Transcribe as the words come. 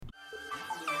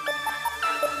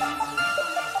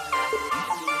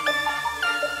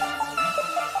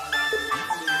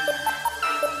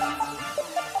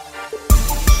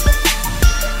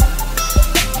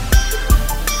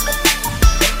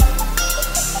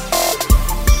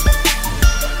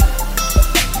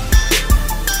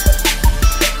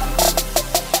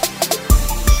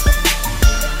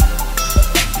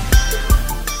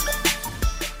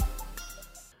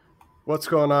What's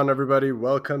going on, everybody?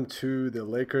 Welcome to the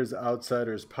Lakers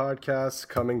Outsiders podcast,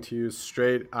 coming to you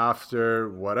straight after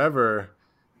whatever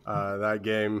that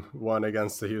game one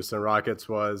against the Houston Rockets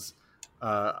was.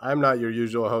 I'm not your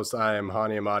usual host. I am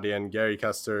Hani Ahmadi, and Gary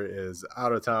Kester is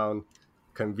out of town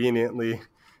conveniently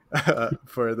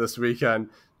for this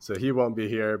weekend, so he won't be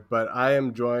here. But I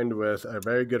am joined with a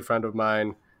very good friend of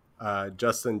mine,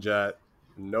 Justin Jett,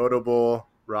 notable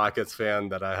Rockets fan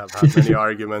that I have had many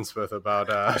arguments with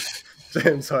about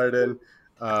James Harden,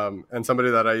 and somebody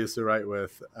that I used to write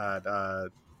with at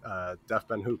Def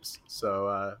Ben Hoops.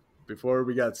 So before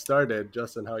we get started,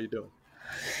 Justin, how are you doing?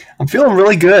 I'm feeling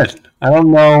really good. I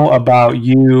don't know about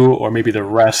you or maybe the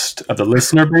rest of the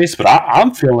listener base, but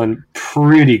I'm feeling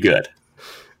pretty good.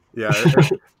 Yeah,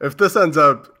 if this ends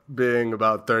up being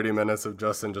about 30 minutes of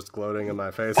Justin just gloating in my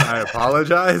face, I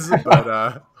apologize,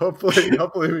 but hopefully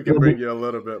we can bring you a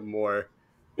little bit more.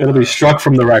 It'll be struck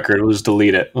from the record. We'll just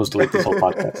delete it. We'll just delete this whole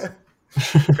podcast.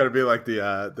 It's gonna be like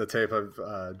the tape of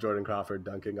Jordan Crawford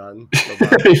dunking on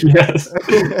LeBron. Yes,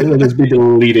 it'll just be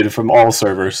deleted from all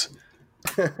servers.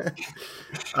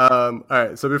 All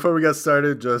right, so before we get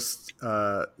started, just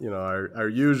our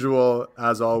usual,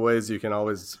 as always, you can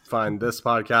always find this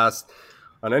podcast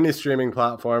on any streaming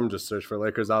platform. Just search for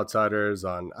Lakers Outsiders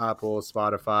on Apple,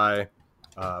 Spotify,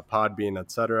 Podbean,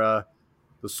 etc.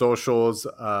 The socials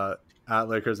at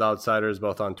Lakers Outsiders,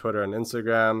 both on Twitter and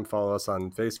Instagram. Follow us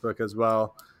on Facebook as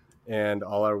well. And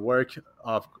all our work,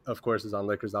 of course, is on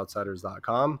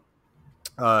LakersOutsiders.com.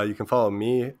 You can follow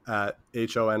me at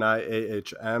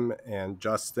HONIAHM and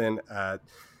Justin at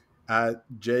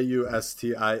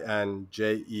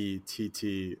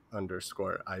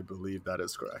JUSTINJETT_. I believe that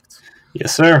is correct.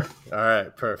 Yes, sir. All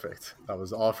right, perfect. That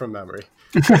was all from memory.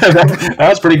 that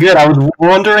was pretty good. I was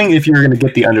wondering if you were going to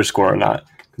get the underscore or not,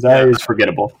 because that is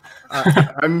forgettable.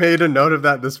 I made a note of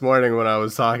that this morning when I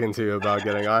was talking to you about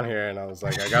getting on here, and I was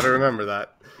like, I got to remember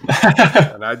that.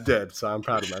 And I did, so I'm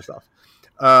proud of myself.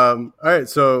 All right,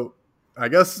 so I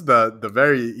guess the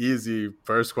very easy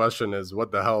first question is,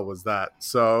 what the hell was that?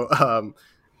 So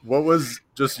what was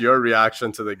just your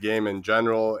reaction to the game in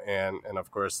general, and of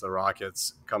course the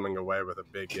Rockets coming away with a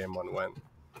big game one win?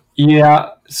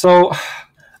 Yeah, so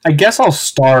I guess I'll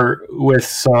start with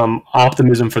some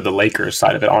optimism for the Lakers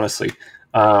side of it, honestly.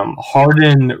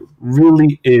 Harden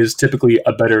really is typically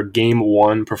a better game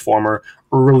one performer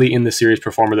early in the series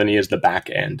performer than he is the back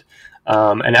end.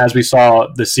 And as we saw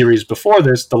the series before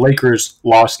this, the Lakers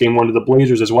lost game one to the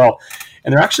Blazers as well.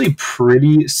 And they're actually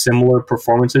pretty similar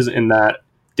performances in that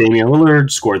Damian Lillard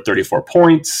scored 34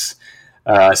 points,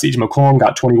 CJ McCollum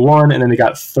got 21, and then they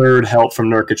got third help from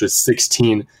Nurkic with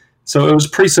 16. So it was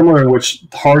pretty similar, in which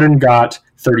Harden got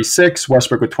 36,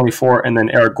 Westbrook with 24, and then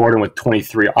Eric Gordon with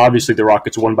 23. Obviously, the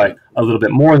Rockets won by a little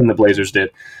bit more than the Blazers did.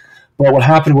 But what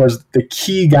happened was the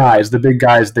key guys, the big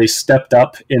guys, they stepped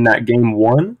up in that game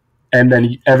one. And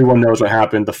then everyone knows what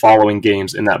happened the following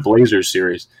games in that Blazers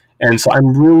series. And so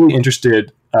I'm really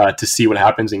interested to see what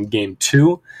happens in game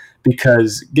two,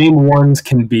 because game ones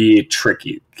can be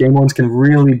tricky. Game ones can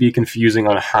really be confusing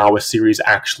on how a series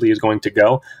actually is going to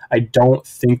go. I don't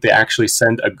think they actually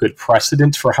send a good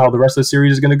precedent for how the rest of the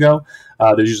series is going to go.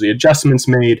 There's usually adjustments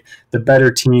made. The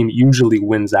better team usually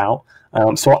wins out.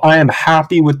 So I am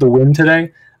happy with the win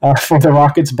today for the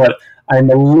Rockets, but I'm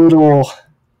a little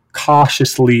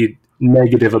cautiously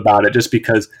negative about it, just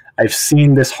because I've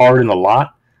seen this Harden a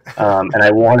lot, and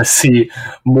I want to see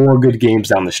more good games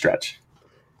down the stretch.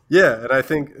 Yeah, and I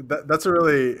think that's a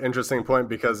really interesting point,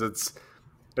 because it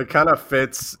kind of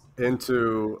fits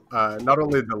into not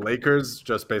only the Lakers,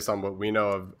 just based on what we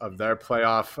know of their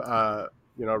playoff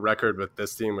record with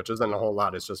this team, which isn't a whole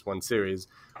lot, it's just one series,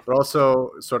 but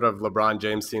also sort of LeBron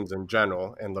James teams in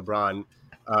general, and LeBron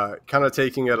kind of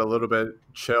taking it a little bit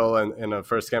chill in a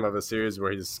first game of a series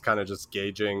where he's kind of just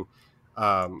gauging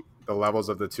the levels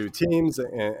of the two teams,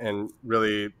 and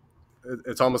really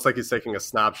it's almost like he's taking a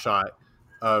snapshot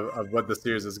of what the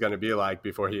series is going to be like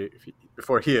before he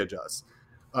adjusts.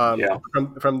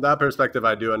 From that perspective,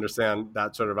 I do understand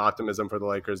that sort of optimism for the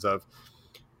Lakers of,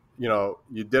 you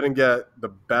didn't get the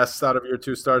best out of your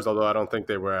two stars, although I don't think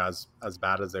they were as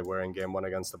bad as they were in game one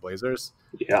against the Blazers.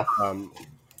 Yeah.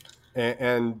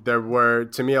 And there were,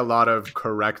 to me, a lot of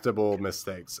correctable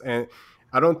mistakes. And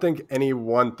I don't think any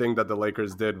one thing that the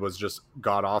Lakers did was just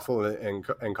god-awful and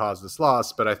caused this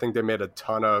loss, but I think they made a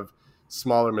ton of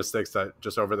smaller mistakes that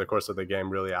just over the course of the game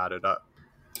really added up.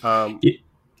 Go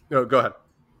ahead.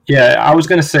 Yeah, I was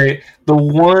going to say the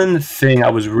one thing I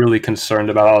was really concerned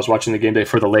about, I was watching the game day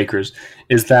for the Lakers,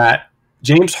 is that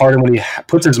James Harden, when he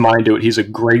puts his mind to it, he's a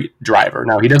great driver.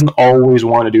 Now, he doesn't always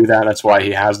want to do that. That's why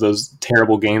he has those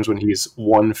terrible games when he's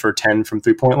 1 for 10 from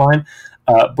three-point line.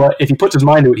 But if he puts his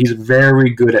mind to it, he's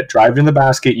very good at driving the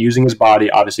basket, using his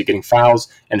body, obviously getting fouls,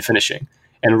 and finishing.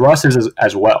 And Russ is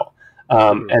as well.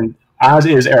 And as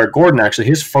is Eric Gordon, actually.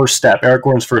 Eric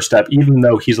Gordon's first step, even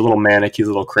though he's a little manic, he's a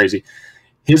little crazy,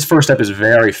 his first step is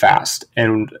very fast.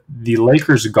 And the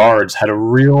Lakers guards had a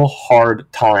real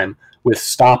hard time with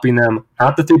stopping them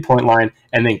at the three-point line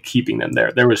and then keeping them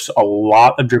there. There was a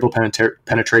lot of dribble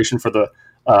penetration for the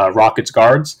Rockets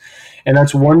guards, and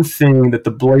that's one thing that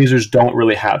the Blazers don't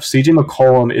really have. CJ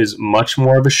McCollum is much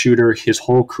more of a shooter. His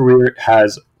whole career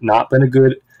has not been a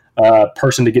good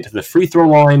person to get to the free throw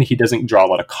line. He doesn't draw a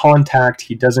lot of contact.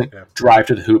 He doesn't drive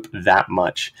to the hoop that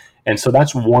much. And so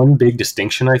that's one big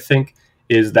distinction, I think,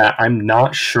 is that I'm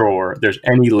not sure there's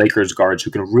any Lakers guards who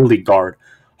can really guard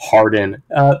Harden,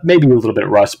 maybe a little bit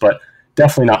Russ, but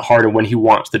definitely not Harden when he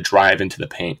wants to drive into the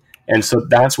paint. And so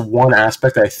that's one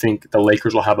aspect I think the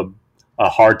Lakers will have a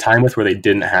hard time with where they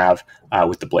didn't have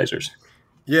with the Blazers.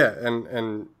 Yeah,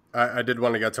 and I did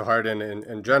want to get to Harden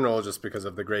in general just because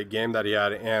of the great game that he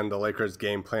had and the Lakers'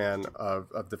 game plan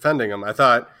of defending him. I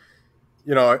thought,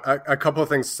 a couple of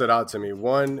things stood out to me.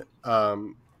 One,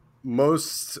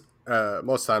 most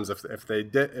times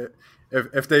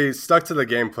if they stuck to the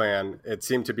game plan, it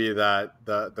seemed to be that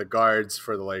the guards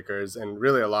for the Lakers, and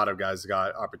really a lot of guys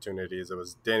got opportunities. It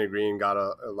was Danny Green got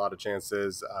a lot of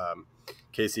chances.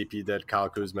 KCP did, Kyle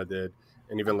Kuzma did,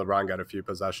 and even LeBron got a few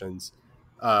possessions.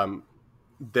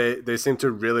 They seem to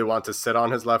really want to sit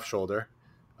on his left shoulder,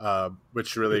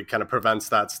 which really kind of prevents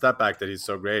that step back that he's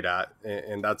so great at.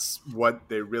 And that's what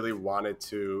they really wanted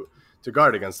to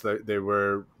guard against. They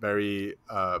were very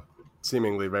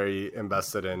seemingly very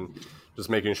invested in just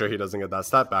making sure he doesn't get that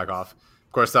step back off.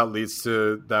 Of course, that leads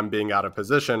to them being out of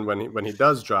position when he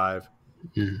does drive.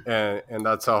 And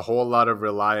that's a whole lot of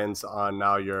reliance on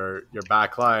now your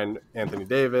back line, Anthony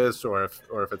Davis, or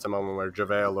if it's a moment where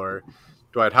JaVale or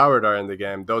Dwight Howard are in the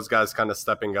game, those guys kind of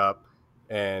stepping up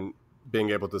and being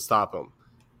able to stop him.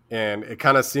 And it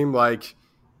kind of seemed like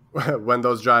when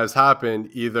those drives happened,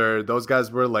 either those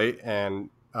guys were late and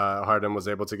Harden was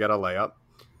able to get a layup,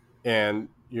 and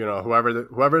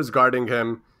whoever is guarding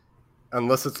him,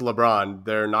 unless it's LeBron,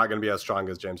 they're not going to be as strong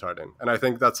as James Harden. And I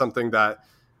think that's something that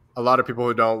a lot of people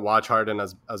who don't watch Harden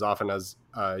as often as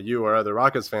you or other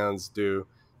Rockets fans don't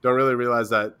really realize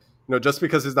that, just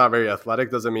because he's not very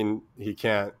athletic doesn't mean he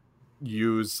can't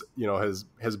use,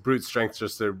 his brute strength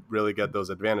just to really get those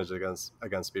advantages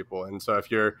against people. And so if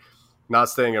you're not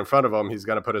staying in front of him, he's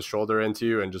going to put his shoulder into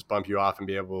you and just bump you off and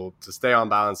be able to stay on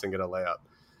balance and get a layup.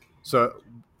 So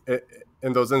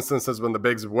in those instances when the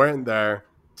bigs weren't there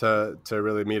to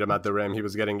really meet him at the rim, he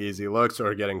was getting easy looks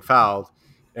or getting fouled.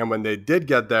 And when they did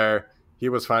get there, he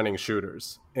was finding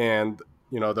shooters. And,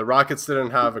 the Rockets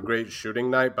didn't have a great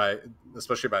shooting night,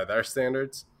 especially by their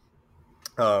standards.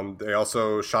 They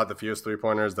also shot the fewest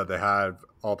three-pointers that they had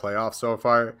all playoffs so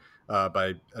far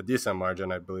by a decent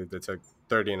margin. I believe they took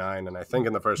 39. And I think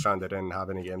in the first round, they didn't have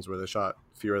any games where they shot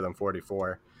fewer than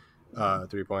 44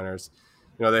 three-pointers.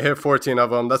 They hit 14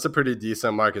 of them. That's a pretty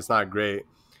decent mark. It's not great.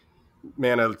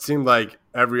 Man, it seemed like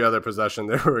every other possession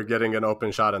they were getting an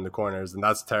open shot in the corners, and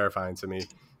that's terrifying to me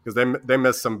because they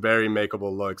missed some very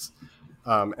makeable looks.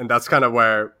 And that's kind of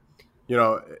where,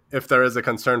 if there is a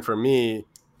concern for me,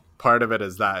 part of it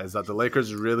is that the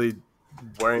Lakers really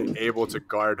weren't able to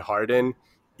guard Harden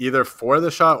either for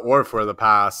the shot or for the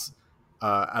pass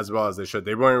as well as they should.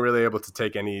 They weren't really able to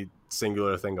take any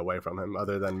singular thing away from him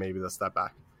other than maybe the step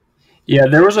back. Yeah,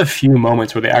 there was a few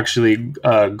moments where they actually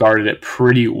guarded it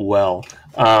pretty well.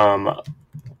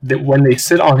 That when they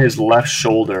sit on his left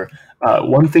shoulder,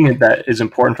 one thing that is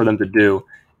important for them to do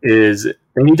is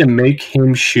they need to make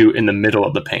him shoot in the middle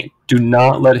of the paint. Do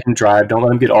not let him drive. Don't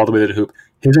let him get all the way to the hoop.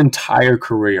 His entire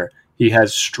career, he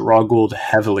has struggled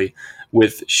heavily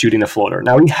with shooting the floater.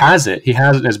 Now, he has it. He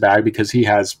has it in his bag because he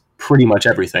has pretty much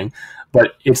everything.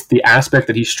 But it's the aspect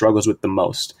that he struggles with the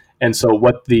most. And so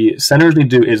what the centers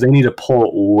need to do is they need to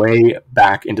pull way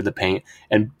back into the paint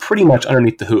and pretty much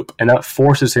underneath the hoop. And that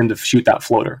forces him to shoot that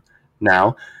floater.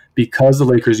 Now, because the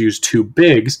Lakers use two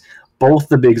bigs, both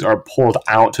the bigs are pulled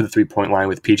out to the three-point line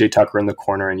with PJ Tucker in the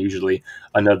corner and usually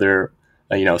another,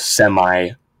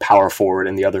 semi-power forward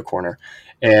in the other corner.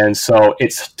 And so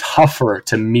it's tougher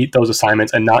to meet those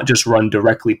assignments and not just run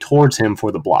directly towards him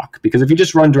for the block. Because if you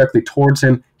just run directly towards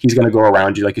him, he's going to go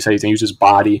around you. Like you said, he's going to use his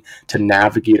body to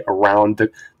navigate around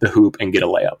the hoop and get a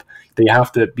layup. They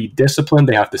have to be disciplined,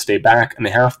 they have to stay back, and they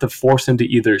have to force him to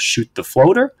either shoot the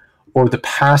floater or to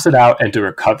pass it out and to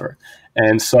recover.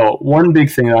 And so one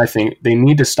big thing that I think they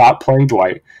need to stop playing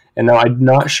Dwight. And now I'm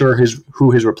not sure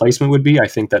who his replacement would be. I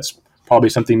think that's probably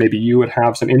something maybe you would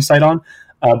have some insight on.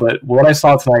 But what I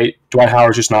saw tonight, Dwight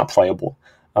Howard's just not playable.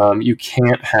 You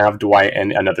can't have Dwight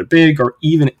and another big, or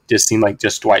even just seem like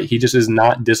just Dwight. He just is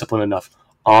not disciplined enough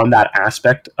on that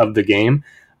aspect of the game.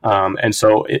 And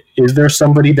so is there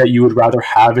somebody that you would rather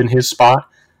have in his spot?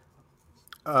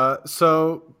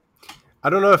 So I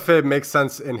don't know if it makes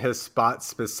sense in his spot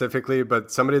specifically,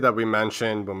 but somebody that we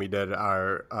mentioned when we did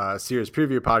our series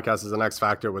preview podcast as an X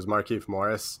factor was Markieff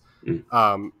Morris.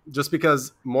 Just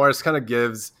because Morris kind of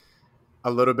gives a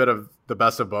little bit of the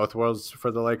best of both worlds for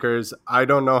the Lakers. I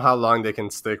don't know how long they can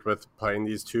stick with playing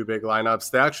these two big lineups.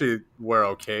 They actually were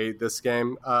okay this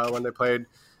game when they played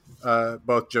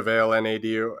both JaVale and AD,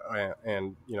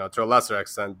 and to a lesser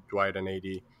extent Dwight and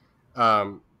AD.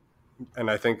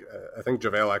 And I think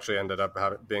JaVale actually ended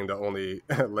up being the only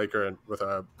Laker with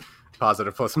a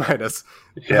positive plus minus.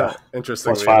 Yeah,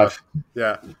 interestingly enough.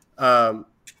 Yeah.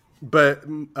 But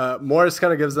Morris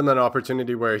kind of gives them an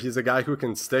opportunity where he's a guy who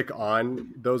can stick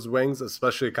on those wings,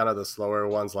 especially kind of the slower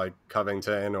ones like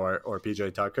Covington or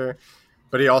PJ Tucker.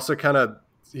 But he also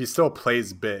he still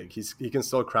plays big. He can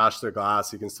still crash the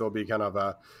glass. He can still be kind of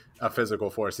a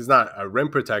physical force. He's not a rim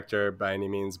protector by any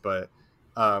means, but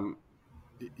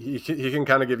he can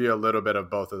kind of give you a little bit of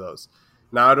both of those.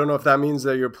 Now, I don't know if that means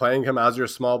that you're playing him as your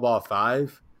small ball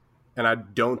five, and I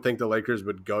don't think the Lakers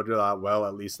would go to that well,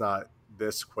 at least not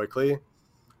this quickly.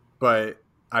 But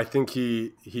I think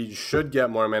he should get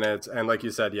more minutes. And like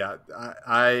you said, yeah,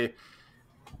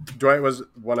 Dwight was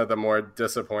one of the more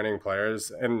disappointing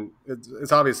players, and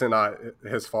it's obviously not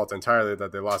his fault entirely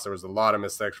that they lost. There was a lot of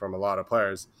mistakes from a lot of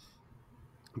players,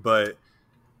 but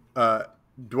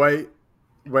Dwight,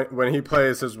 when he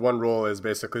plays, his one role is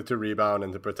basically to rebound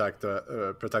and to protect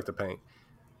the paint.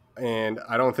 And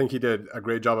I don't think he did a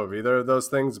great job of either of those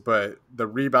things, but the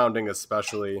rebounding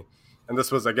especially, and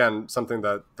this was, again, something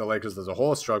that the Lakers as a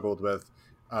whole struggled with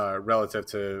relative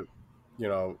to,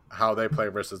 how they play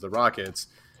versus the Rockets.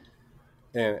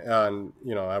 And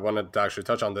I wanted to actually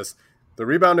touch on this. The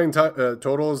rebounding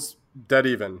totals, dead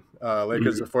even.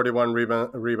 Lakers 41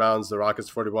 rebounds, the Rockets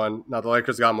 41. Now, the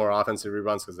Lakers got more offensive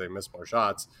rebounds because they missed more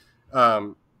shots.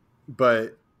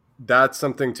 But that's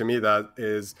something to me that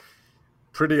is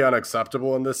pretty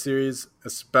unacceptable in this series,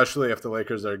 especially if the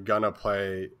Lakers are going to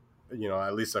play,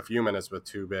 at least a few minutes with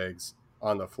two bigs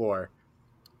on the floor.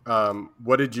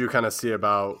 What did you kind of see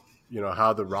about,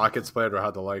 how the Rockets played or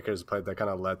how the Lakers played that kind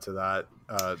of led to that,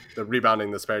 the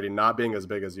rebounding disparity not being as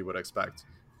big as you would expect?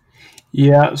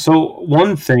 Yeah, so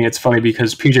one thing, it's funny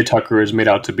because PJ Tucker is made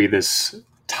out to be this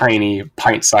tiny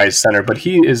pint-sized center, but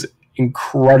he is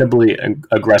incredibly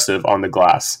aggressive on the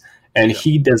glass, and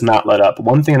he does not let up.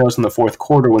 One thing I noticed in the fourth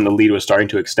quarter when the lead was starting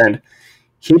to extend,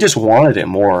 he just wanted it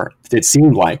more, it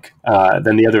seemed like,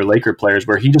 than the other Laker players,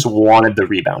 where he just wanted the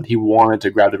rebound. He wanted to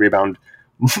grab the rebound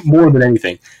more than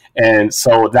anything. And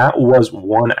so that was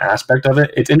one aspect of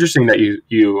it. It's interesting that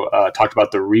you talked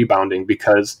about the rebounding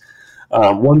because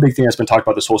one big thing that's been talked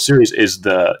about this whole series is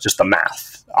just the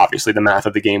math. Obviously, the math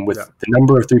of the game with the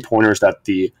number of three-pointers that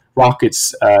the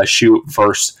Rockets shoot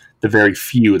versus the very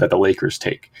few that the Lakers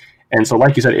take. And so,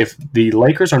 like you said, if the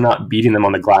Lakers are not beating them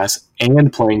on the glass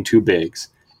and playing two bigs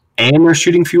and they're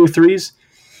shooting fewer threes,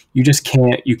 you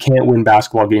can't win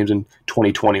basketball games in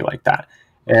 2020 like that.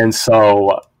 And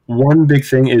so one big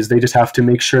thing is they just have to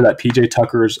make sure that PJ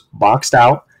Tucker's boxed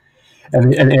out,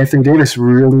 and Anthony Davis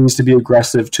really needs to be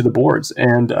aggressive to the boards.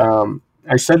 And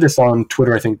I said this on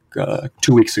Twitter, I think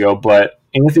 2 weeks ago, but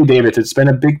Anthony Davis, it's been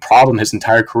a big problem his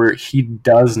entire career. He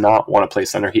does not want to play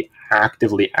center. He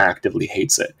actively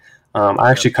hates it.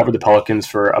 I actually covered the Pelicans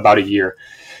for about a year,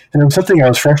 and it was something I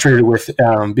was frustrated with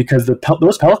because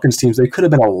those Pelicans teams, they could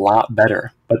have been a lot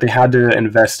better, but they had to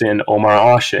invest in Omar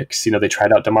Ashik. They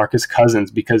tried out DeMarcus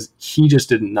Cousins because he just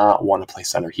did not want to play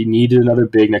center. He needed another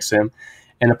big next to him.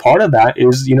 And a part of that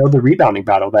is, the rebounding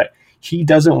battle, that he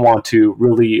doesn't want to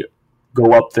really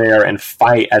go up there and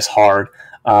fight as hard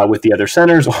with the other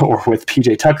centers or with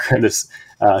PJ Tucker in this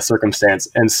circumstance.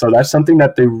 And so that's something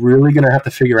that they're really going to have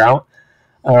to figure out.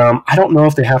 I don't know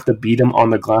if they have to beat him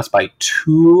on the glass by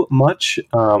too much.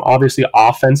 Obviously,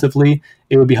 offensively,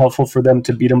 it would be helpful for them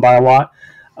to beat him by a lot.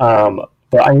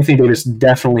 But I think Davis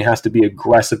definitely has to be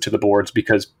aggressive to the boards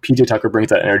because PJ Tucker brings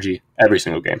that energy every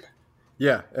single game.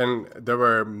 Yeah, and there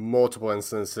were multiple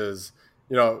instances.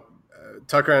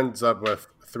 Tucker ends up with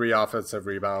 3 offensive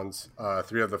rebounds,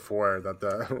 3 of the 4 that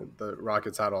the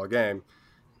Rockets had all game.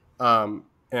 And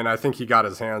I think he got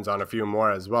his hands on a few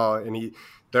more as well. And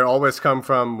they always come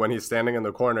from when he's standing in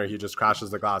the corner, he just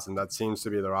crashes the glass. And that seems to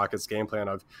be the Rockets' game plan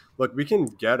of, look, we can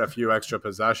get a few extra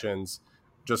possessions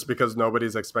just because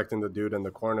nobody's expecting the dude in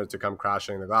the corner to come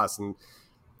crashing the glass. And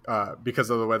because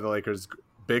of the way the Lakers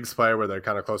bigs play, where they're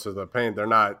kind of closer to the paint, they're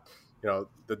not,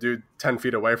 the dude 10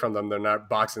 feet away from them, they're not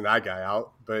boxing that guy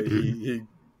out. But he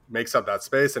makes up that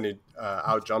space and he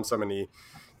out jumps him and he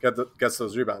gets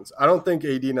those rebounds. I don't think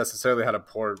AD necessarily had a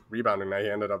poor rebounding night. He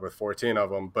ended up with 14 of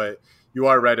them, but you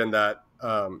are right in that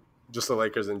just the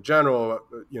Lakers in general,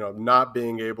 not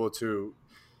being able to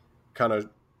kind of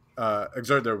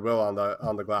exert their will on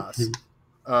the glass.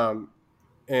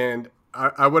 And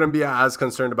I wouldn't be as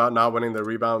concerned about not winning the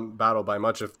rebound battle by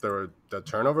much if the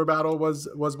turnover battle was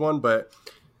one. But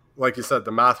like you said,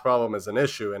 the math problem is an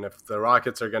issue. And if the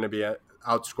Rockets are going to be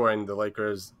outscoring the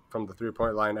Lakers from the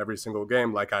 3-point line every single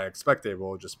game, like I expect they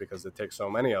will, just because it takes so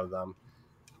many of them,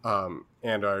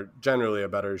 and are generally a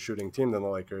better shooting team than the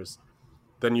Lakers,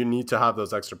 then you need to have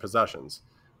those extra possessions.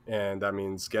 And that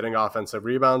means getting offensive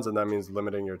rebounds, and that means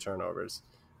limiting your turnovers.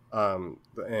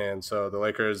 And so the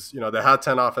Lakers, they had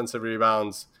 10 offensive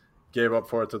rebounds, gave up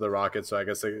 4 to the Rockets, so I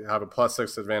guess they have a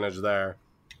 +6 advantage there.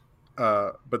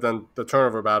 But then the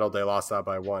turnover battle, they lost that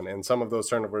by 1. And some of those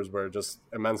turnovers were just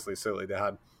immensely silly. They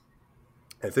had,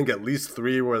 I think, at least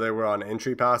 3 where they were on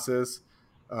entry passes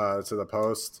to the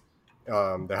post.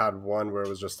 They had one where it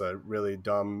was just a really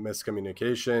dumb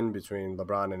miscommunication between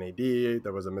LeBron and AD.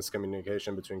 There was a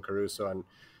miscommunication between Caruso and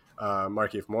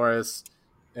Markieff Morris.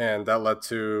 And that led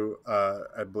to,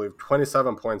 I believe,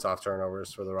 27 points off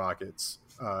turnovers for the Rockets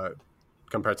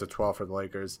compared to 12 for the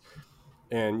Lakers.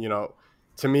 And,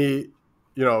 to me,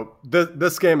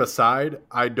 this game aside,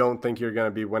 I don't think you're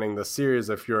going to be winning the series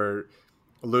if you're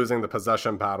losing the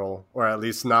possession battle, or at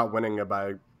least not winning it by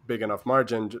a big enough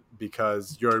margin,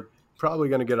 because you're probably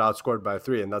going to get outscored by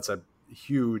 3. And that's a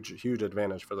huge, huge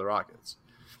advantage for the Rockets.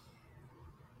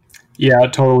 Yeah,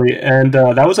 totally. And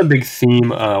that was a big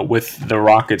theme with the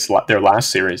Rockets, their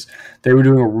last series. They were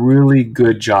doing a really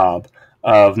good job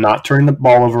of not turning the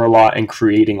ball over a lot and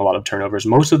creating a lot of turnovers.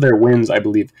 Most of their wins, I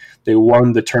believe, they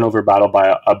won the turnover battle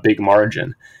by a big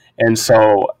margin. And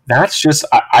so that's just,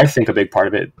 I think, a big part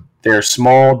of it. They're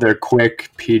small, they're quick.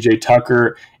 PJ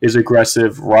Tucker is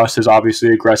aggressive. Russ is obviously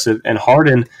aggressive. And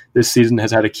Harden this season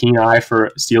has had a keen eye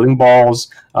for stealing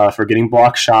balls, for getting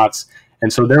block shots.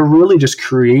 And so they're really just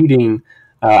creating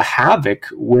havoc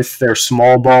with their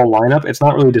small ball lineup. It's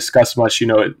not really discussed much,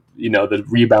 the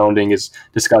rebounding is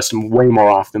discussed way more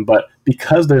often, but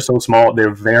because they're so small,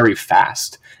 they're very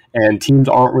fast. And teams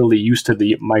aren't really used to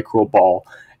the micro ball.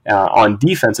 On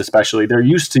defense especially, they're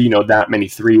used to, that many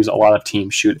threes. A lot of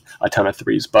teams shoot a ton of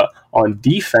threes. But on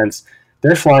defense,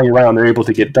 they're flying around. They're able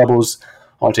to get doubles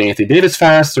onto Anthony Davis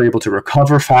fast. They're able to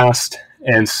recover fast.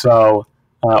 And so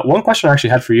one question I actually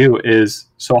had for you is,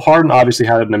 so Harden obviously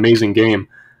had an amazing game,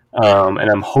 and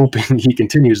I'm hoping he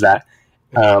continues that.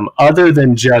 Other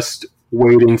than just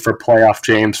waiting for playoff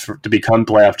James to become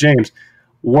playoff James,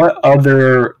 what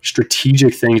other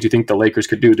strategic things do you think the Lakers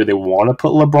could do? Do they want to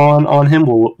put LeBron on him?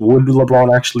 Would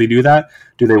LeBron actually do that?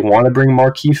 Do they want to bring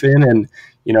Markieff in and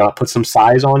put some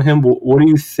size on him? What do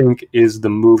you think is the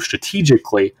move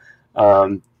strategically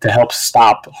to help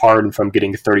stop Harden from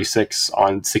getting 36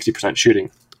 on 60%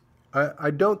 shooting? I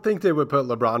don't think they would put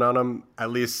LeBron on him, at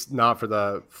least not for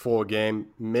the full game.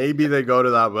 Maybe they go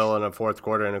to that will in a fourth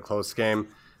quarter in a close game.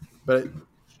 But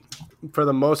for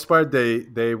the most part,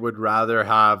 they would rather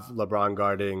have LeBron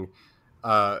guarding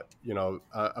a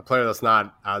player that's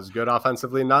not as good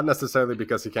offensively, not necessarily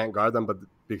because he can't guard them, but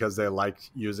because they like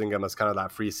using him as kind of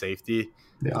that free safety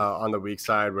on the weak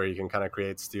side where he can kind of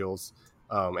create steals.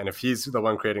 And if he's the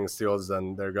one creating steals,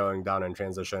 then they're going down in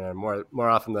transition and more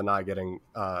often than not getting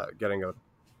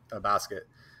a basket.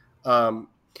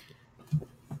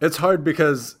 It's hard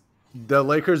because the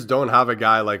Lakers don't have a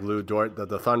guy like Lou Dort that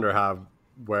the Thunder have,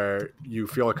 where you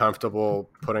feel comfortable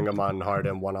putting him on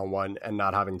Harden one-on-one and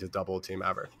not having to double team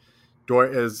ever.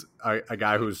 Dort is a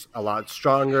guy who's a lot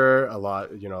stronger, a lot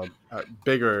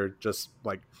bigger, just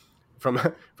like from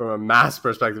a mass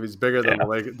perspective, he's bigger than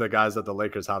the guys that the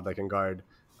Lakers have that can guard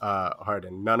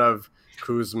Harden. None of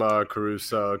Kuzma,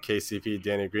 Caruso, KCP,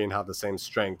 Danny Green have the same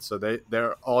strength, so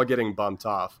they're all getting bumped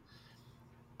off.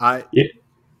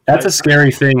 That's a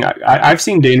scary thing. I've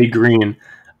seen Danny Green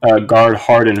guard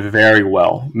Harden very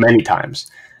well many times.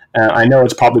 I know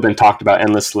it's probably been talked about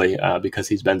endlessly because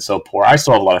he's been so poor. I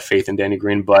still have a lot of faith in Danny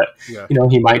Green, but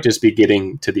he might just be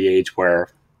getting to the age where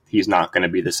he's not going to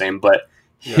be the same. But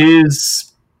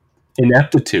his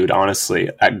ineptitude, honestly,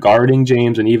 at guarding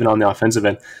James and even on the offensive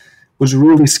end was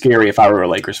really scary if I were a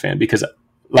Lakers fan, because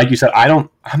like you said, I'm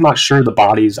not sure the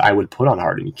bodies I would put on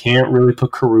Harden. You can't really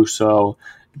put Caruso.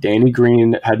 Danny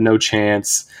Green had no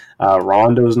chance.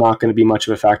 Rondo's not going to be much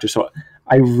of a factor. So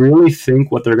I really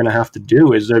think what they're going to have to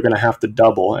do is they're going to have to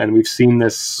double, and we've seen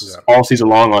this all season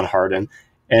long on Harden,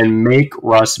 and make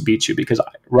Russ beat you, because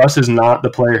Russ is not the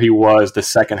player he was the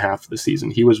second half of the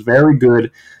season. He was very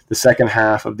good the second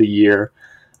half of the year.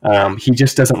 He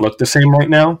just doesn't look the same right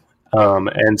now.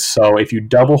 And so if you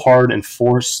double hard and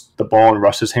force the ball in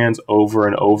Russ's hands over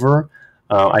and over,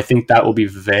 I think that will be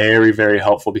very, very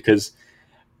helpful, because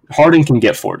Harden can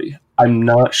get 40. I'm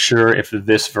not sure if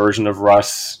this version of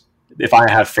Russ, if I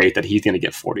have faith that he's going to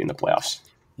get 40 in the playoffs.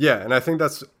 Yeah, and I think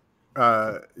that's,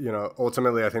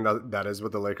 ultimately I think that is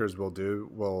what the Lakers will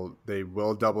do. They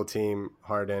will double team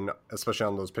Harden, especially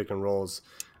on those pick and rolls,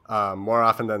 more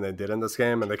often than they did in this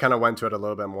game. And they kind of went to it a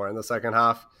little bit more in the second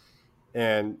half.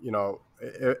 And,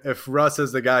 if Russ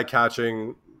is the guy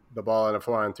catching the ball in a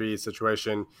 4-on-3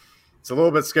 situation, it's a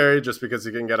little bit scary just because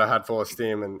he can get a head full of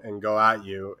steam and go at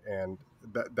you. And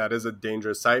that is a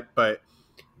dangerous sight. But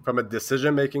from a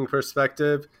decision-making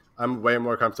perspective, I'm way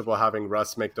more comfortable having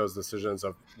Russ make those decisions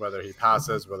of whether he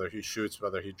passes, whether he shoots,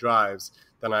 whether he drives,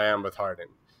 than I am with Harden.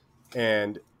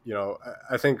 And,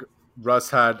 I think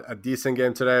Russ had a decent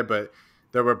game today, but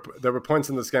there were points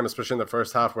in this game, especially in the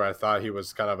first half, where I thought he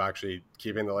was kind of actually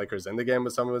keeping the Lakers in the game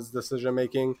with some of his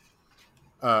decision-making.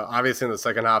 Obviously, in the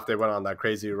second half, they went on that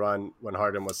crazy run when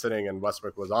Harden was sitting and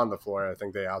Westbrook was on the floor. I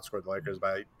think they outscored the Lakers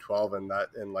by 12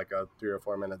 in like a 3 or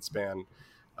 4 minute span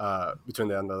between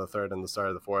the end of the third and the start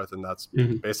of the fourth, and that's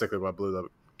basically what blew the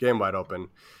game wide open,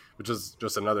 which is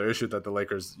just another issue that the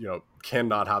Lakers,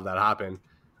 cannot have that happen.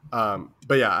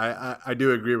 But yeah, I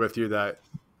do agree with you that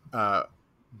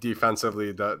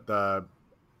defensively, the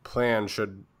plan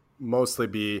should mostly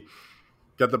be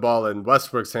get the ball in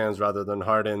Westbrook's hands rather than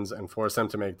Harden's, and force him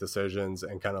to make decisions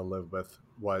and kind of live with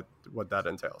what that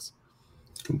entails.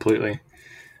 Completely.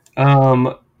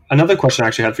 Another question I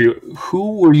actually had for you: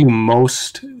 who were you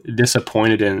most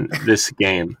disappointed in this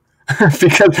game?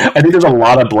 Because I think there's a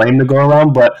lot of blame to go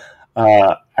around, but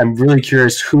I'm really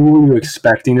curious, who were you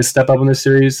expecting to step up in this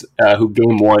series, who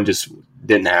game one just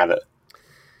didn't have it?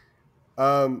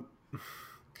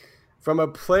 From a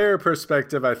player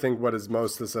perspective, I think what is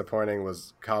most disappointing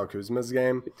was Kyle Kuzma's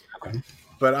game. Okay.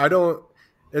 But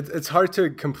it's hard to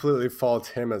completely fault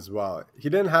him as well. He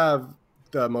didn't have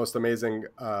the most amazing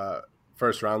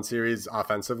first round series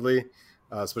offensively,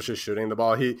 especially shooting the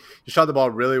ball. He shot the ball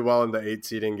really well in the 8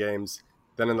 seeding games.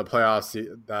 Then in the playoffs,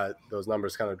 those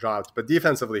numbers kind of dropped. But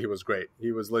defensively, he was great.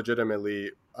 He was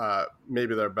legitimately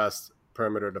maybe their best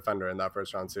perimeter defender in that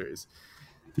first round series.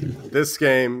 This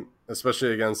game,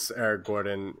 especially against Eric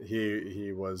Gordon,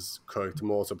 he was cooked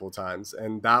multiple times,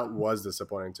 and that was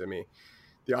disappointing to me.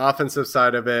 The offensive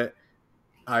side of it,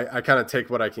 I kind of take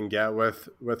what I can get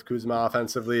with Kuzma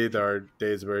offensively. There are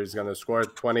days where he's going to score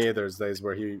 20. There's days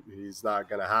where he's not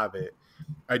going to have it.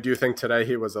 I do think today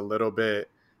he was a little bit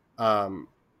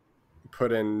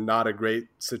put in not a great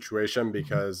situation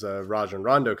because Rajon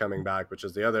Rondo coming back, which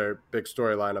is the other big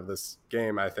storyline of this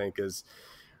game, I think, is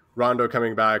Rondo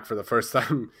coming back for the first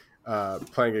time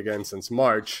playing again since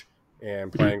March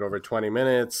and playing over 20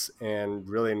 minutes and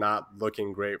really not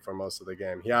looking great for most of the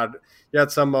game. He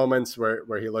had some moments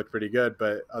where he looked pretty good,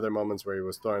 but other moments where he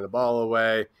was throwing the ball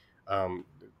away.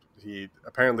 He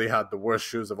apparently had the worst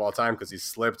shoes of all time because he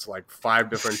slipped like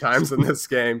 5 different times in this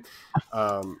game.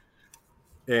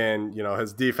 And,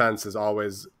 his defense is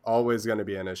always going to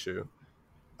be an issue.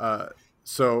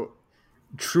 So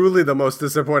truly the most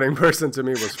disappointing person to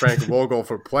me was Frank Vogel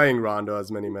for playing Rondo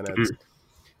as many minutes.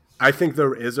 I think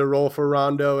there is a role for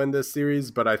Rondo in this series,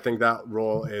 but I think that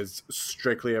role is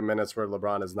strictly a minutes where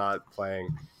LeBron is not playing,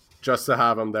 just to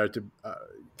have him there to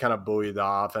kind of buoy the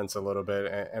offense a little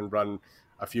bit and run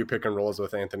a few pick and rolls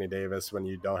with Anthony Davis when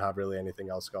you don't have really anything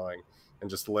else going, and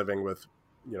just living with,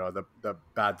 the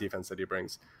bad defense that he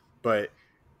brings. But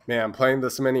man, playing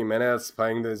these many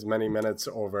minutes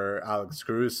over Alex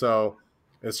Caruso,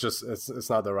 it's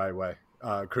not the right way.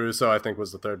 Caruso, I think,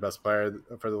 was the third best player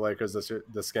for the Lakers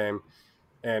this game.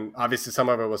 And obviously some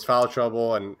of it was foul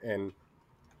trouble, and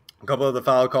a couple of the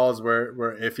foul calls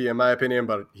were iffy in my opinion,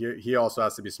 but he also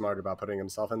has to be smart about putting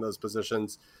himself in those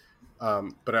positions.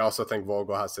 But I also think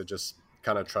Vogel has to just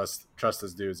kind of trust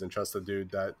his dudes and trust the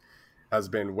dude that has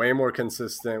been way more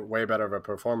consistent, way better of a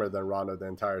performer than Rondo the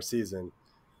entire season.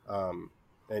 And,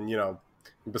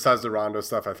 besides the Rondo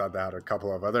stuff, I thought they had a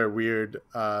couple of other weird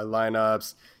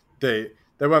lineups. They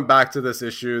went back to this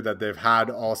issue that they've had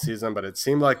all season, but it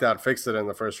seemed like that fixed it in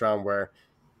the first round where,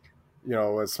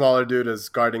 a smaller dude is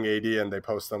guarding AD and they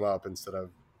post them up instead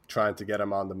of trying to get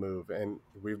him on the move. And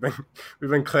we've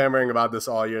been clamoring about this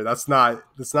all year. That's not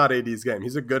AD's game.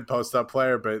 He's a good post up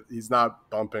player, but he's not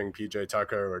bumping PJ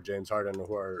Tucker or James Harden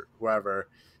or whoever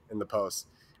in the post.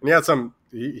 And he had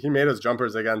he made his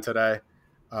jumpers again today,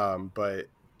 but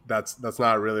that's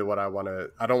not really what I want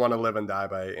to. I don't want to live and die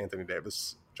by Anthony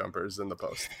Davis jumpers in the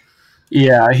post.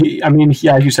 Yeah,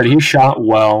 like you said, he shot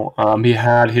well. He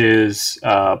had his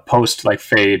post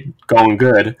fade going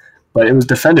good, but it was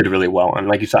defended really well. And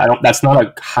like you said, that's not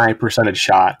a high percentage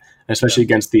shot, especially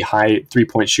against the high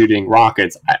 3-point shooting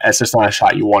Rockets. It's just not a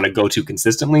shot you want to go to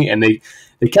consistently. And they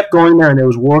kept going there, and it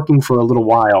was working for a little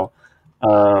while.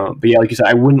 But yeah, like you said,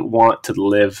 I wouldn't want to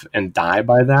live and die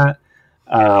by that.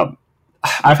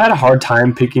 I've had a hard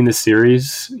time picking the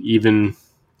series even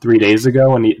 3 days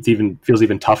ago, and it feels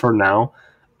even tougher now.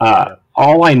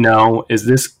 All I know is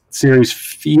this series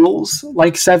feels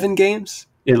like 7 games.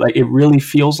 It really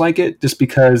feels like it, just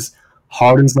because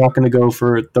Harden's not going to go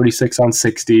for 36 on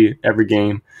 60 every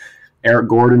game. Eric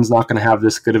Gordon's not going to have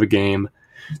this good of a game.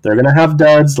 They're going to have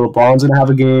duds. LeBron's going to have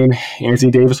a game.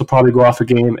 Anthony Davis will probably go off a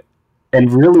game.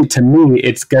 And really, to me,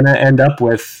 it's going to end up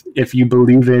with, if you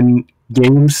believe in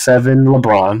Game 7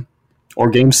 LeBron or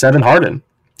Game 7 Harden.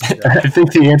 I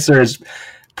think the answer is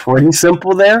pretty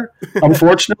simple there,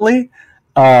 unfortunately.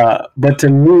 But to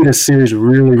me, the series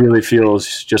really, really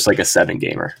feels just like a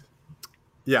 7-gamer.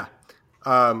 Yeah.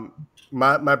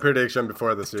 My prediction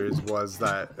before the series was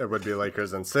that it would be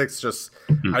Lakers in 6. Just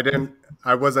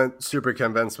I wasn't super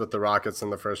convinced with the Rockets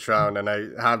in the first round, and I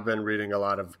have been reading a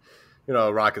lot of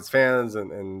Rockets fans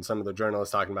and some of the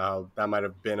journalists talking about how that might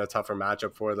have been a tougher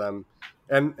matchup for them,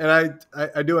 and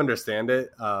I do understand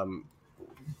it.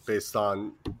 Based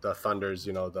on the Thunder's,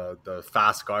 the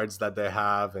fast guards that they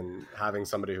have, and having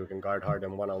somebody who can guard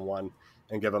Harden one-on-one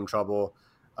and give him trouble.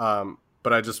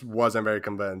 But I just wasn't very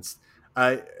convinced.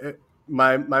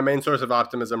 My main source of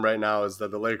optimism right now is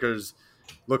that the Lakers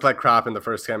looked like crap in the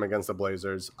first game against the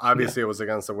Blazers. Obviously, It was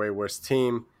against a way worse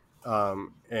team,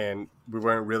 and we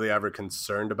weren't really ever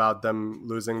concerned about them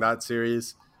losing that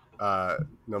series, no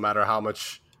matter how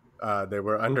much they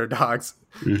were underdogs.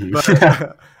 Mm-hmm.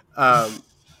 But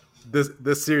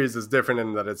this series is different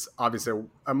in that it's obviously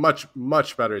a much,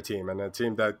 much better team, and a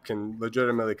team that can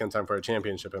legitimately contend for a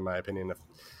championship, in my opinion,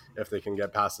 if they can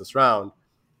get past this round.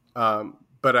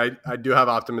 But I do have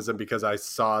optimism because I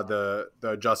saw the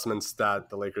adjustments that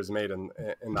the Lakers made in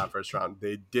that first round.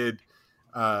 They did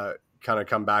kind of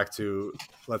come back to,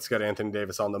 let's get Anthony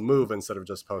Davis on the move instead of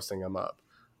just posting him up.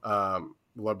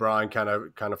 LeBron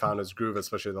kind of found his groove,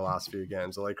 especially the last few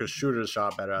games. The Lakers shooters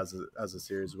shot better as the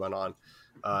series went on.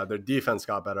 Their defense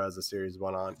got better as the series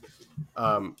went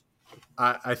on.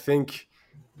 I think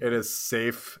it is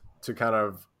safe to kind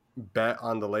of bet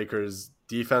on the Lakers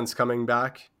defense coming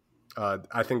back.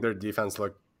 I think their defense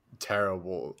looked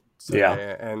terrible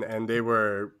today, and they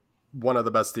were one of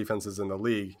the best defenses in the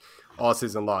league all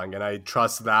season long, and I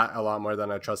trust that a lot more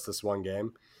than I trust this one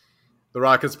game. The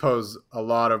Rockets pose a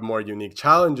lot of more unique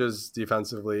challenges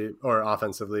defensively or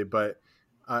offensively, but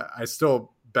I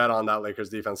still bet on that Lakers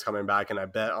defense coming back, and I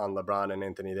bet on LeBron and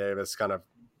Anthony Davis kind of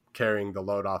carrying the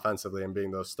load offensively and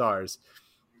being those stars.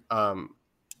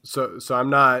 So I'm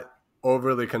not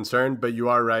overly concerned, but you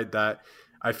are right that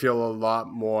I feel a lot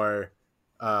more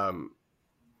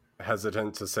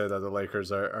hesitant to say that the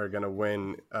Lakers are going to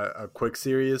win a quick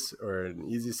series or an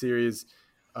easy series.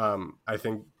 I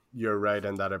think you're right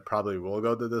in that it probably will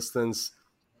go the distance.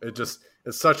 It's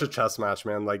such a chess match,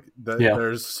 man.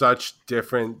 There's such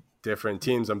different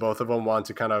teams, and both of them want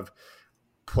to kind of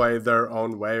play their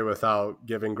own way without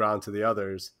giving ground to the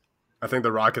others. I think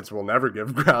the Rockets will never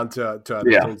give ground to other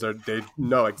teams. They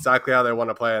know exactly how they want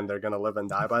to play, and they're going to live and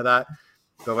die by that.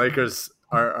 The Lakers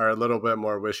are a little bit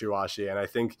more wishy-washy, and I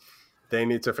think they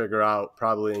need to figure out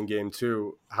probably in game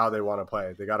 2 how they want to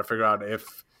play. They got to figure out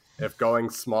if going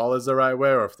small is the right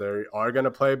way, or if they are going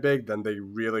to play big, then they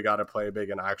really got to play big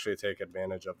and actually take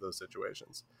advantage of those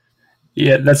situations.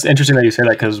 Yeah, that's interesting that you say that,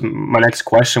 because my next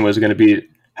question was going to be,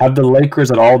 have the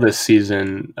Lakers at all this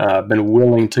season been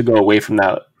willing to go away from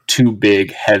that too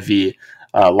big, heavy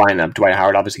lineup? Dwight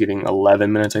Howard obviously getting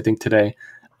 11 minutes, I think, today.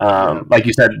 Like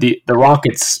you said, the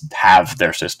Rockets have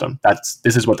their system.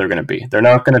 This is what they're going to be. They're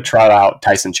not going to try out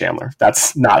Tyson Chandler.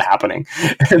 That's not happening.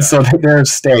 And so they're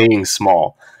staying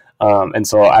small. And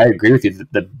so I agree with you.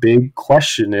 The big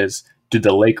question is, do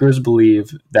the Lakers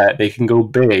believe that they can go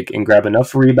big and grab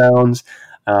enough rebounds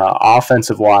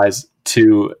offensive-wise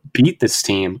to beat this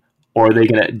team, or are they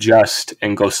going to adjust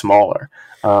and go smaller?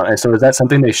 And so is that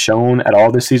something they've shown at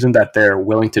all this season that they're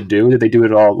willing to do? Did they do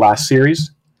it all last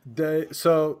series? They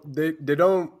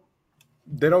don't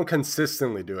they don't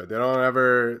consistently do it. They don't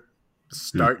ever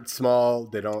start small.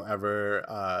 They don't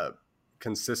ever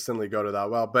consistently go to that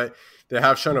well, but they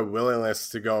have shown a willingness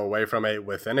to go away from it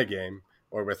within a game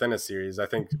or within a series. I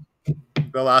think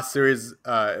the last series,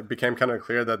 it became kind of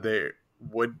clear that they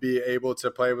would be able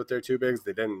to play with their two bigs.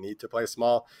 They didn't need to play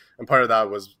small. And part of that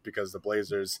was because the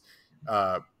Blazers,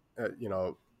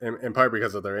 in part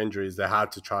because of their injuries, they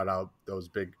had to trot out those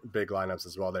big lineups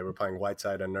as well. They were playing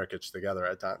Whiteside and Nurkic together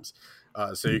at times.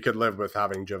 So you could live with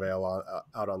having JaVale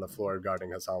out on the floor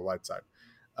guarding Hassan Whiteside.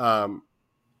 And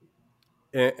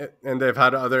they've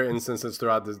had other instances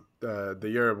throughout the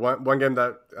year. One game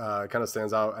that kind of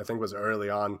stands out, I think, was early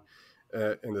on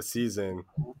in the season,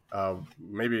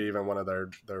 maybe even one of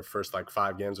their first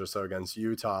 5 games or so against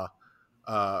Utah,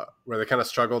 where they kind of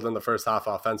struggled in the first half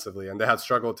offensively, and they had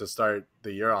struggled to start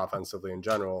the year offensively in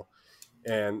general.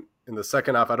 And in the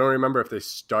second half, I don't remember if they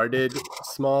started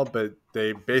small, but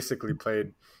they basically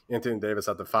played Anthony Davis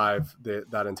at the 5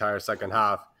 that entire second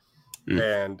half,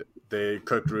 and they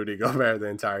cooked Rudy Gobert the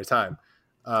entire time.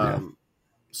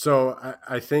 So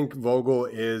I think Vogel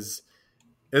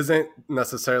isn't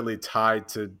necessarily tied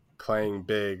to playing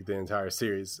big the entire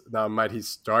series. Now, might he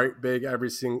start big every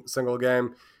single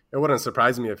game? It wouldn't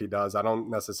surprise me if he does. I don't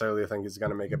necessarily think he's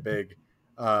going to make a big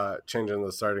change in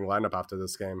the starting lineup after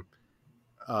this game.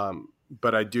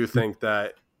 But I do think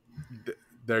that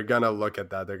they're going to look at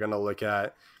that. They're going to look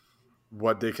at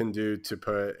what they can do to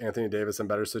put Anthony Davis in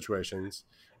better situations.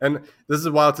 And this is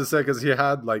wild to say because he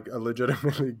had a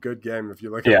legitimately good game. If you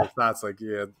look at the stats,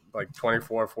 he had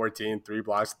 24, 14, 3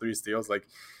 blocks, 3 steals,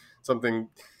 something,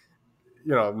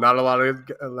 not a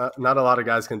lot of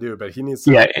guys can do, but he needs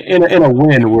to. Yeah. In a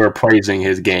win, we're praising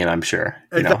his game, I'm sure.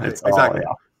 Exactly.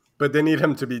 But they need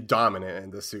him to be dominant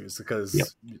in this series because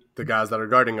the guys that are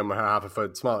guarding him are half a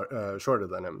foot shorter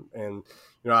than him. And,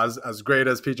 as great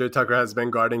as PJ Tucker has been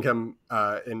guarding him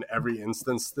in every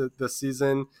instance this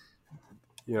season,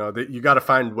 you got to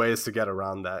find ways to get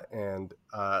around that. And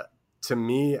to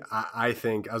me, I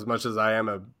think as much as I am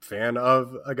a fan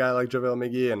of a guy like JaVale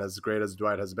McGee and as great as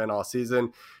Dwight has been all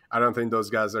season, I don't think those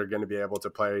guys are going to be able to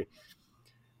play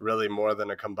really more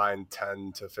than a combined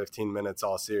 10 to 15 minutes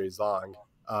all series long.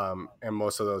 And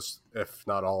most of those, if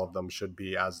not all of them, should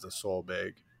be as the sole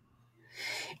big.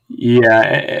 Yeah,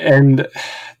 and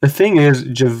the thing is,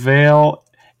 JaVale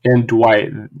and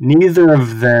Dwight, neither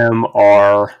of them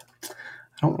are.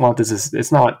 I don't want this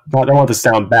to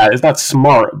sound bad. It's not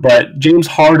smart, but James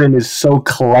Harden is so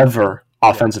clever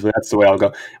offensively. That's the way I'll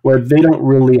go. Where they don't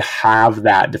really have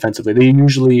that defensively. They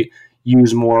usually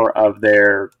use more of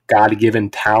their God-given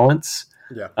talents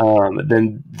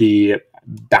than the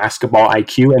basketball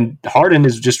IQ. And Harden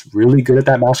is just really good at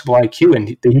that basketball IQ, and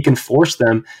he can force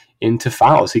them into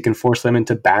fouls. He can force them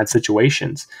into bad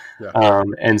situations.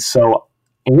 And so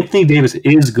Anthony Davis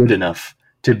is good enough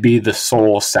to be the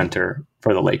sole center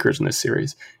for the Lakers in this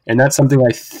series. And that's something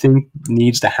I think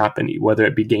needs to happen, whether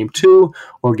it be game 2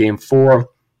 or game 4.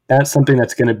 That's something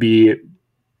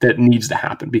that needs to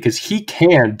happen because he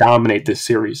can dominate this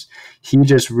series. He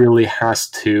just really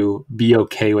has to be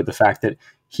okay with the fact that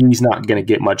he's not going to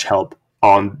get much help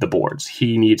on the boards.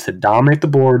 He needs to dominate the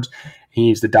boards. He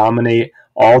needs to dominate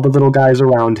all the little guys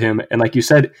around him. And like you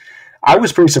said, I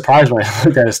was pretty surprised when I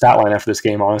looked at his stat line after this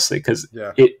game, honestly, because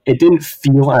it didn't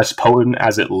feel as potent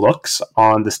as it looks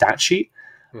on the stat sheet.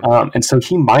 And so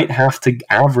he might have to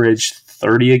average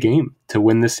 30 a game to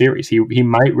win this series. He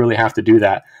might really have to do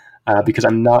that because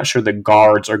I'm not sure the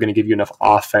guards are going to give you enough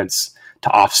offense to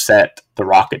offset the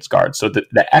Rockets guards. So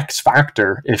the X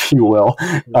factor, if you will,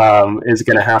 is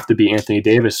going to have to be Anthony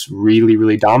Davis really,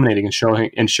 really dominating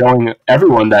and showing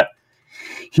everyone that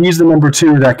he's the number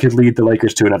 2 that could lead the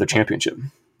Lakers to another championship.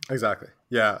 Exactly.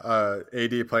 Yeah.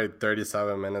 AD played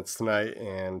 37 minutes tonight,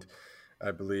 and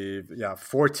I believe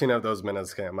 14 of those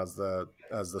minutes came as the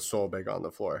sole big on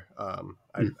the floor.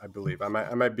 I believe I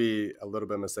might be a little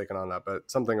bit mistaken on that, but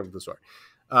something of the sort.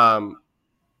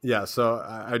 So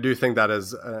I do think that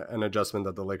is an adjustment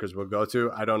that the Lakers will go to.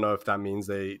 I don't know if that means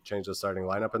they change the starting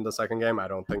lineup in the second game. I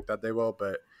don't think that they will,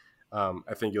 but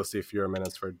I think you'll see fewer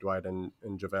minutes for Dwight and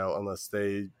JaVale unless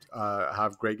they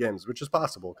have great games, which is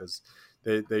possible because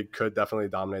they could definitely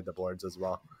dominate the boards as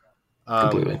well.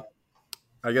 Completely.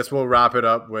 I guess we'll wrap it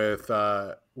up with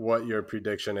what your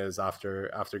prediction is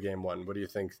after game 1. What do you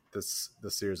think the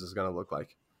series is going to look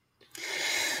like?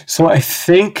 So I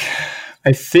think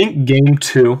game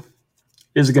 2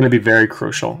 is going to be very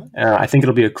crucial. I think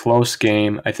it'll be a close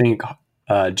game. I think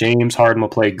James Harden will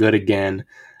play good again.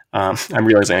 I'm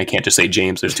realizing I can't just say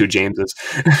James. There's 2 Jameses.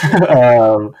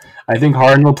 I think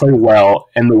Harden will play well,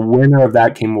 and the winner of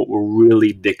that game will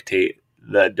really dictate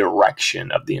the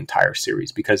direction of the entire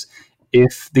series. Because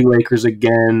if the Lakers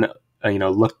again,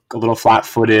 look a little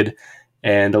flat-footed,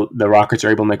 and the Rockets are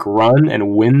able to make a run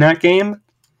and win that game,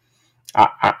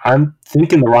 I'm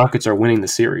thinking the Rockets are winning the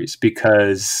series,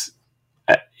 because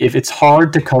if it's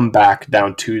hard to come back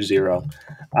down 2-0,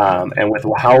 and with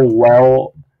how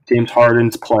well James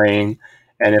Harden's playing,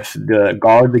 and if the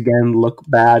guards again look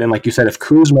bad, and like you said, if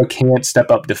Kuzma can't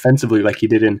step up defensively like he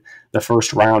did in the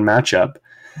first round matchup,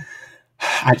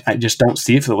 I just don't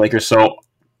see it for the Lakers. So,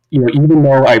 even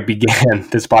though I began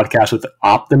this podcast with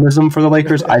optimism for the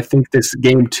Lakers, I think this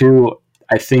game 2,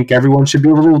 I think everyone should be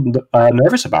a little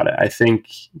nervous about it. I think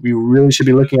we really should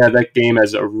be looking at that game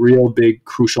as a real big,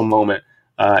 crucial moment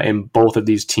in both of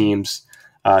these teams'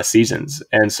 seasons.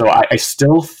 And so I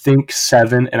still think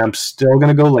 7, and I'm still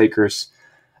going to go Lakers.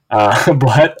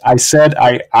 But I said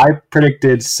I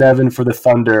predicted 7 for the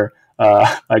Thunder,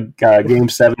 a game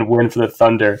 7 win for the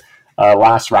Thunder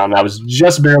last round. I was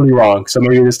just barely wrong, so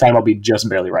maybe this time I'll be just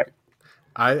barely right.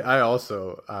 I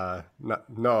also,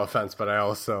 no offense, but I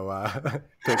also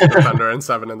picked the Thunder and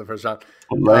 7 in the first round.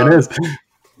 It is.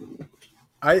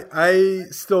 I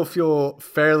still feel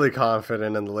fairly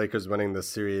confident in the Lakers winning this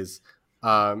series.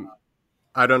 I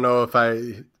don't know if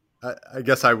I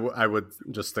guess I would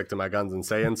just stick to my guns and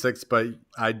say in 6, but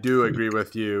I do agree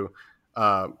with you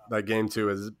that game 2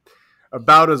 is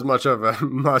about as much of a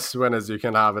must win as you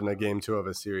can have in a game 2 of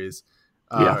a series.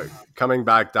 Coming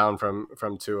back down from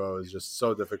 2-0 is just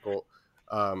so difficult.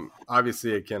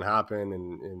 Obviously, it can happen,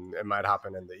 and it might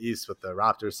happen in the East with the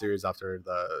Raptors series after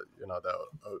the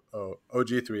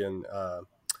OG3 in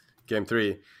game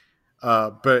 3.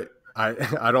 But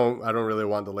I don't really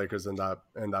want the Lakers in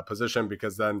that position,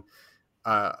 because then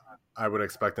I would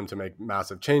expect them to make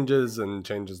massive changes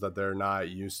that they're not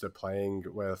used to playing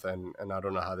with, and I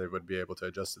don't know how they would be able to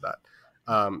adjust to that.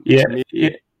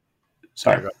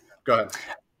 Sorry. Go ahead.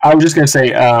 I was just going to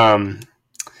say,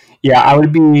 I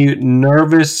would be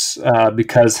nervous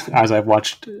because, as I've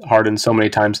watched Harden so many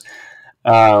times,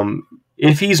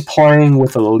 if he's playing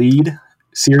with a lead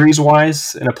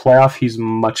series-wise in a playoff, he's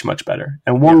much, much better.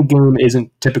 And one game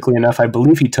isn't typically enough. I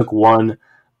believe he took one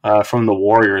from the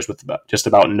Warriors with just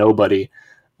about nobody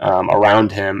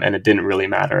around him, and it didn't really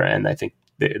matter. And I think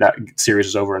that series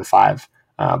is over in 5.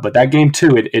 But that game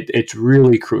 2, it's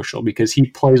really crucial, because he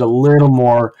plays a little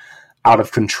more out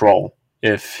of control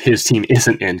if his team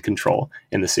isn't in control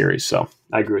in the series. So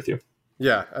I agree with you.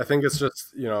 Yeah, I think it's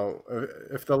just,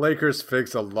 if the Lakers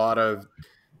fix a lot of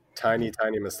tiny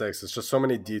mistakes, it's just so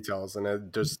many details, and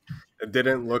it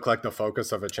didn't look like the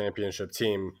focus of a championship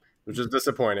team, which is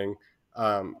disappointing.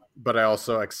 But I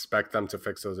also expect them to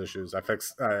fix those issues. I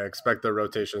expect the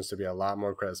rotations to be a lot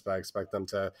more crisp. I expect them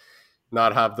to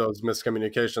not have those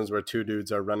miscommunications where 2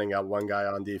 dudes are running at one guy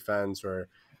on defense, or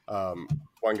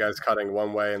one guy's cutting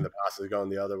one way and the pass is going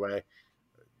the other way.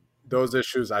 Those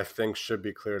issues, I think, should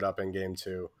be cleared up in game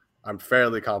 2. I'm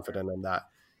fairly confident in that.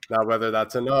 Now, whether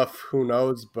that's enough, who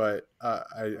knows? But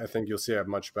I think you'll see a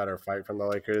much better fight from the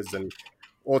Lakers. And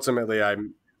ultimately,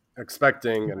 I'm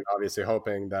expecting and obviously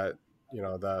hoping that,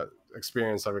 the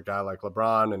experience of a guy like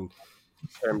LeBron and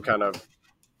him kind of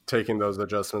taking those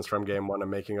adjustments from game 1 and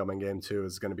making them in game 2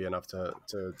 is going to be enough to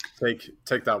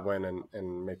take that win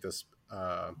and make this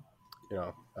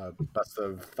best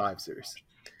of 5 series.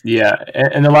 Yeah,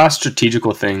 and the last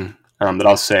strategical thing that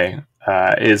I'll say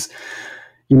is,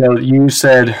 you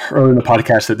said earlier in the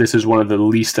podcast that this is one of the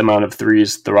least amount of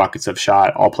threes the Rockets have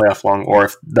shot all playoff long, or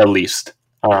if the least.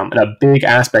 And a big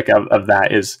aspect of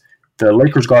that is the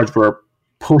Lakers guards were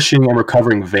pushing and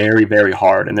recovering very, very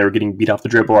hard, and they were getting beat off the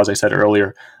dribble, as I said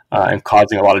earlier, and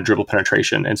causing a lot of dribble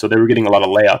penetration. And so they were getting a lot of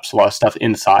layups, a lot of stuff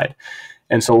inside.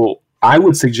 And so I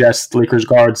would suggest Lakers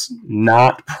guards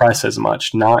not press as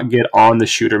much, not get on the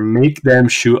shooter, make them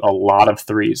shoot a lot of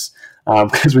threes,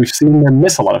 because we've seen them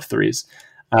miss a lot of threes.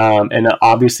 And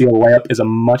obviously a layup is a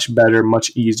much better,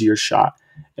 much easier shot.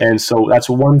 And so that's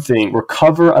one thing.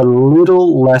 Recover a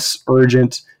little less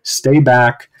urgent, stay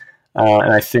back,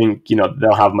 and I think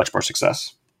they'll have much more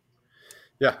success.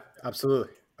 Yeah,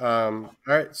 absolutely. All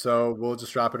right, so we'll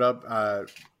just wrap it up.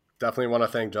 Definitely want to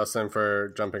thank Justin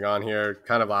for jumping on here,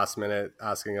 kind of last minute,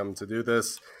 asking him to do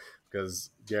this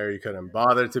because Gary couldn't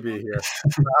bother to be here.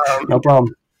 No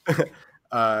problem.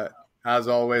 As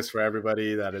always, for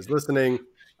everybody that is listening,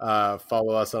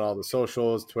 follow us on all the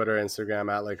socials, Twitter, Instagram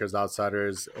at Lakers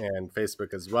Outsiders, and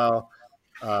Facebook as well.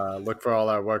 Look for all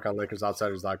our work on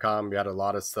LakersOutsiders.com. We had a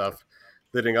lot of stuff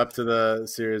leading up to the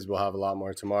series. We'll have a lot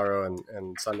more tomorrow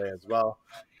and Sunday as well.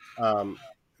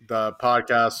 the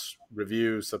podcast,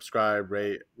 review, subscribe,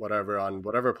 rate, whatever on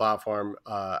whatever platform,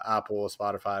 Apple,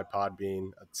 Spotify,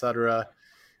 Podbean, etc.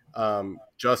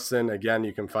 Justin, again,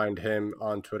 you can find him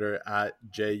on Twitter at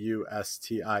JUSTINJETT_.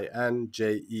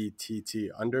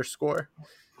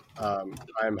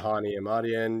 I'm Hani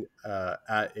Amadian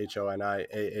at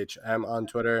HONIAHM on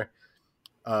Twitter.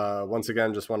 Once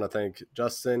again, just want to thank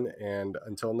Justin, and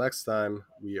until next time,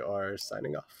 we are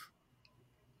signing off.